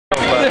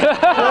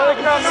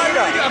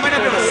I might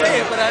not be able to say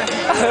it, but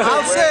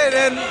I'll say it,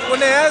 and when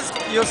they ask,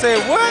 you'll say,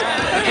 what?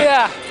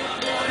 Yeah.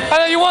 I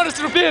know you want us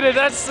to repeat it.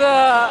 That's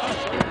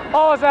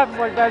always happens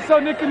like that. So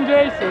Nick and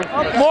Jason.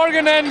 Okay.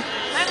 Morgan and...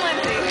 I'm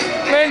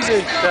Lindsay.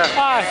 Lindsay. Yeah.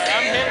 Hi.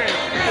 I'm Henry.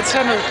 It's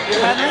Henry.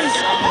 Henry's?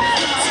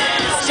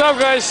 What's up,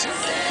 guys?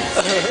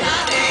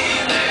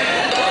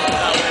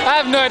 I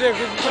have no idea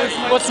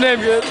what's name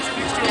good.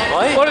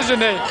 What is your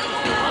name?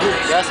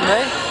 That's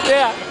me?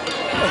 Yeah.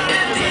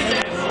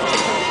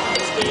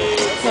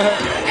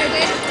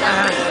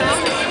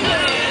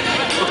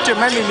 What's your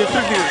many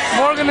little views?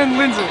 Morgan and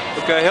Lindsay.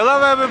 Okay,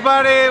 hello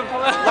everybody.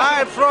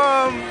 Live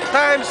from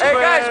Times Square.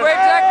 Hey guys, wave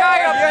that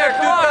guy up there.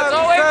 Come on, it's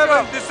all wave to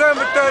him.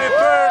 December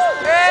 31st.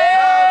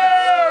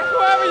 Hey,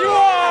 whoever you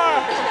are.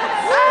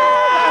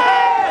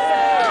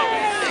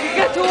 You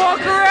get to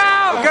walk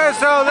around. Okay,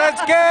 so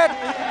let's get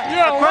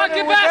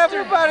lucky with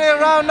bastard. everybody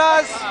around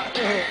us.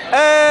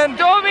 And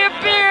Throw me a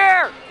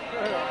beer.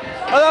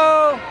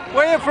 hello,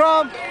 where are you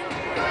from?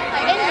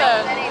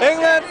 England.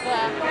 England?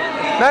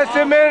 Yeah. Nice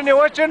to meet you.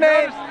 What's your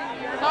name?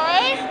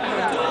 Sorry?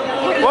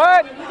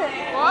 What?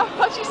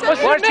 What you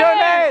said? What's your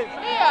name?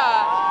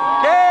 Leah.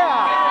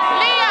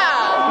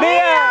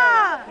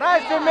 Leah.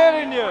 Nice to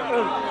meet you.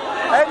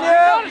 And you?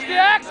 Notice the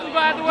accent,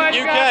 by the way.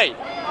 UK.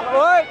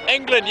 What?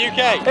 England,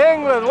 UK.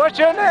 England. What's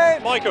your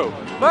name? Michael.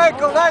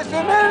 Michael. Nice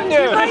to meet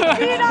you.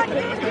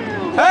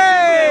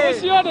 Hey, what's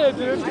Hey. your name,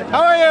 dude?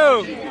 How are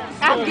you?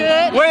 I'm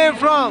good. Where are you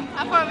from?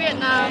 I'm from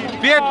Vietnam.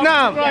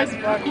 Vietnam.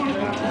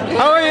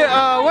 How are you?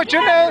 What's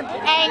your name?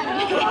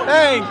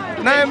 Hey.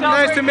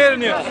 Nice to meet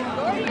you.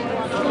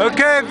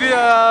 Okay,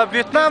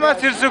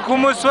 Вьетнамаас ирсэн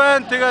хүмүүс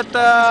байна. Тэгээд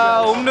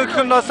өмнөх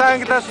нь Лос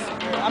Англес,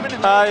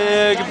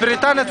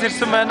 Британиас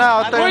ирсэн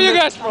байна. Where are you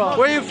guys from?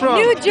 Where are you from?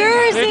 New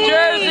Jersey.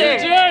 New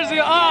Jersey.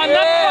 Oh,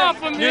 not far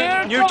from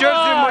here. New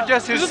Jersey mo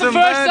just Is it the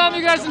first time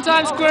you guys in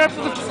Times Square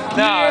for the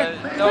year?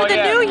 For the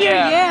new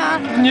year, yeah.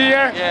 New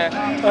Year?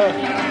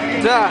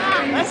 За.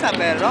 That's not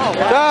bad at all.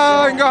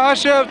 За, ингээ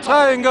хашаав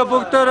цаа ингээ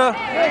бүгдээрээ.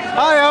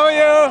 Hi, how are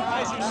you?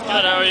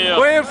 Good, how are you?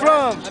 Where are you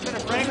from?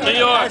 New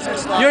York.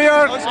 New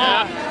York?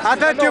 Yeah. I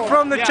thought you're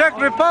from the Czech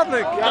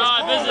Republic. No,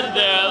 I visited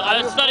there.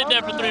 I studied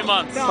there for 3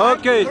 months.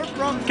 Okay.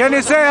 Can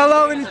you say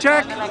hello in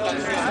Czech? It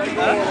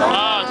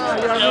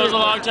was a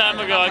long time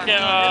ago. I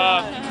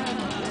can't.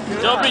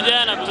 Dobry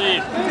den, I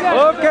believe.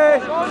 Okay.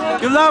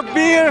 You love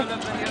beer?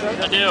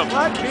 I do.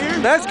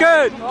 That's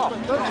good.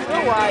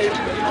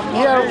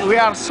 Here we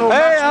are so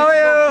Hey, how are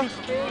you?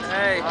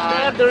 Hey.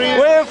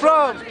 Where are you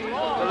from?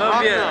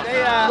 Colombia.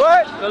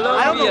 What?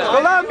 Colombia.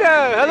 Colombia.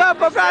 Hello,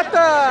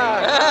 Bogota.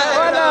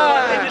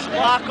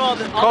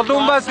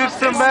 Columbus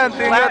ирсэн байна.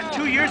 Тэгээд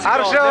 2 years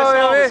Аршаа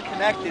явъя.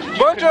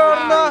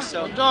 Buongiorno.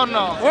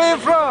 Buongiorno. Where are you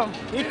from?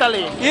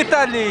 Italy.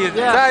 Italy.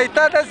 За,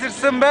 Италиас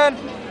ирсэн байна.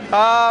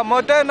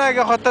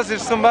 Modena-гийн хотоос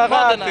ирсэн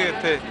байгаа.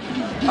 Тэгээд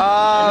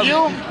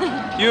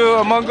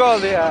You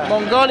Mongolia.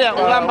 Mongolia,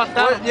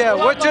 Ulaanbaatar. Yeah,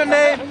 what's your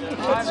name?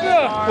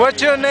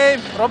 What's your name?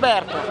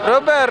 Roberto.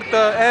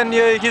 Roberto. And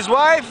his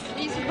wife?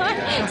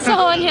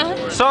 Sonia.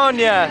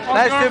 Sonia.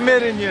 Nice to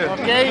meet you.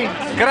 Okay.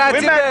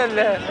 Grazie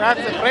mille.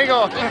 Grazie. Prego.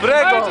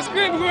 Prego. Just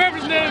scream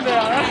whoever's name they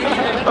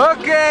are.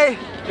 Okay.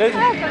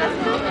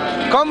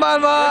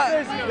 Konbanwa.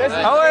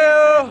 How are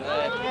you?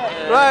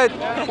 Right.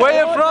 Where are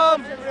you from?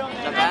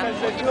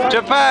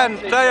 Japan.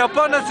 За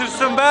Японоос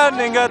ирсэн байна.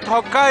 Ингээд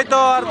Hokkaido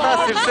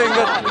ардаас ирсэн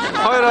ингээд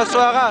хоёроос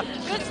байгаа.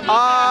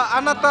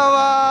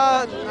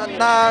 Анатава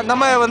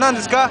намайг何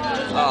ですか?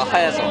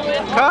 Hayato.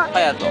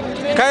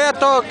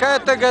 Hayato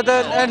гэдэг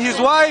and his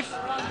wife?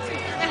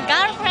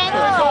 Girlfriend.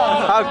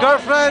 Her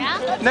girlfriend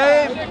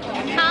name?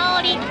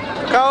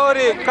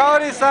 Kaori.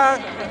 Kaori-san.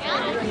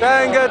 За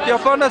ингээд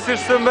Японоос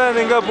ирсэн байна.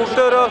 Ингээд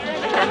бүгдөө.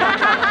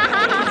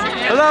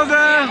 Hello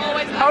there.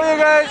 How are you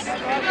guys?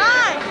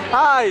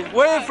 Hi.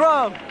 Where are you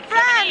from?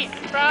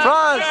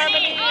 France.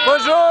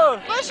 Bonjour.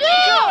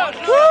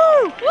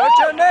 Woo. What's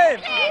your name?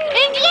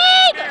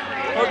 Ingrid.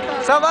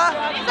 Ça va?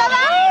 Ça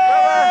va?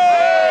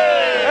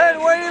 And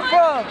where are you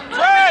from?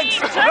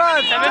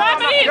 France.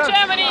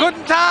 Germany.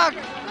 Guten Tag.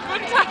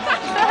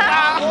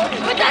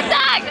 Guten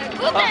Tag.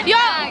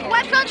 Yo,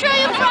 what country are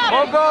you from?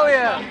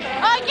 Mongolia.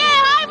 Okay,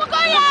 hi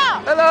Mongolia.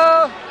 Hello.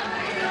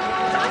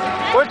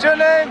 What's your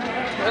name?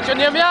 What's your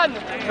name, Jan?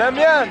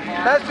 Damian.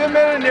 Nice to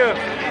meet you.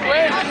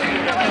 Wait.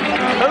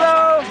 Hello.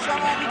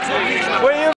 Where are you